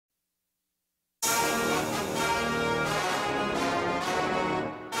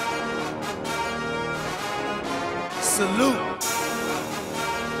salute.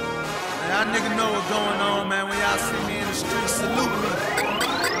 Man, y'all niggas know what's going on, man. When y'all see me in the street, salute me.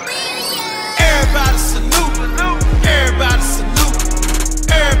 Everybody salute. Everybody salute.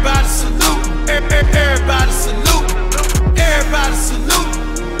 Everybody salute. Everybody salute. Everybody salute.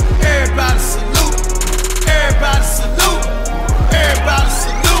 Everybody salute. Everybody salute. Everybody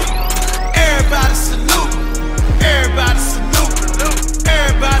salute. Everybody salute. Everybody salute. Everybody salute.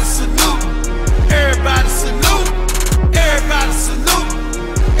 Everybody salute. Everybody salute.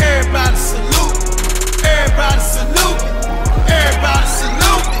 Everybody salute. Everybody salute. Everybody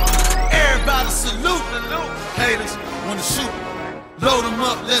salute. Everybody salute. Haters wanna shoot. Load them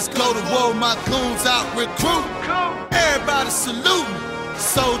up, let's go to war. My goons out recruit. Everybody salute me.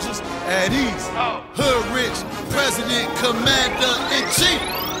 Soldiers at ease. Hoodrich, President, Commander-in-Chief.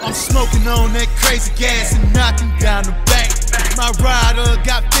 I'm smoking on that crazy gas and knocking down the bank. My rider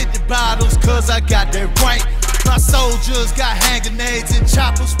got 50 bottles cause I got that rank. My soldiers got hand grenades and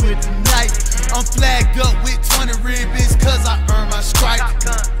choppers with the knife. I'm flagged up with 20 ribbons cause I earned my stripe.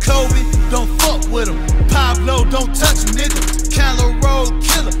 Kobe, don't fuck with him. Pablo, don't touch him, nigga. Calo Road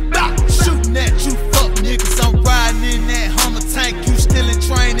killer, shooting at you fuck niggas. I'm riding in that Hummer tank, you still in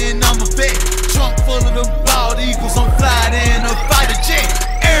training, I'm a vet. Trunk full of them bald eagles, I'm flying in a fighter jet.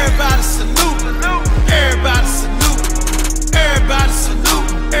 Everybody salute, everybody salute, everybody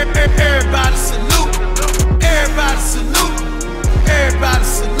salute, everybody salute, everybody salute, everybody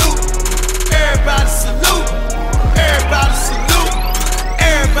salute, everybody salute, everybody salute,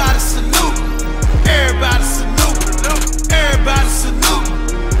 everybody salute, everybody salute, everybody salute,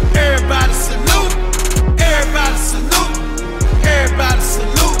 everybody salute, everybody salute, everybody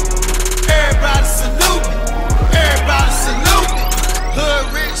salute, everybody salute, everybody salute.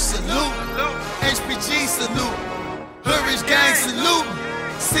 Hoodrich salute, HPG salute, Hoodrich gang salute,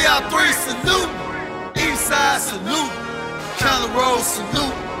 CR3 salute, Eastside salute, Calo Road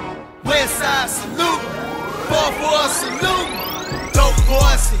salute, Westside salute, 4-4 salute, Dope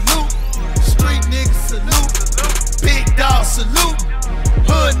Boy salute, Street niggas salute, Big Dog salute,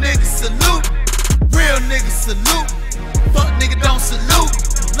 Hood niggas salute, Real niggas salute, Fuck nigga don't salute,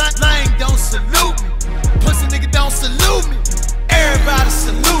 Lame don't salute me, Pussy nigga don't salute me. Everybody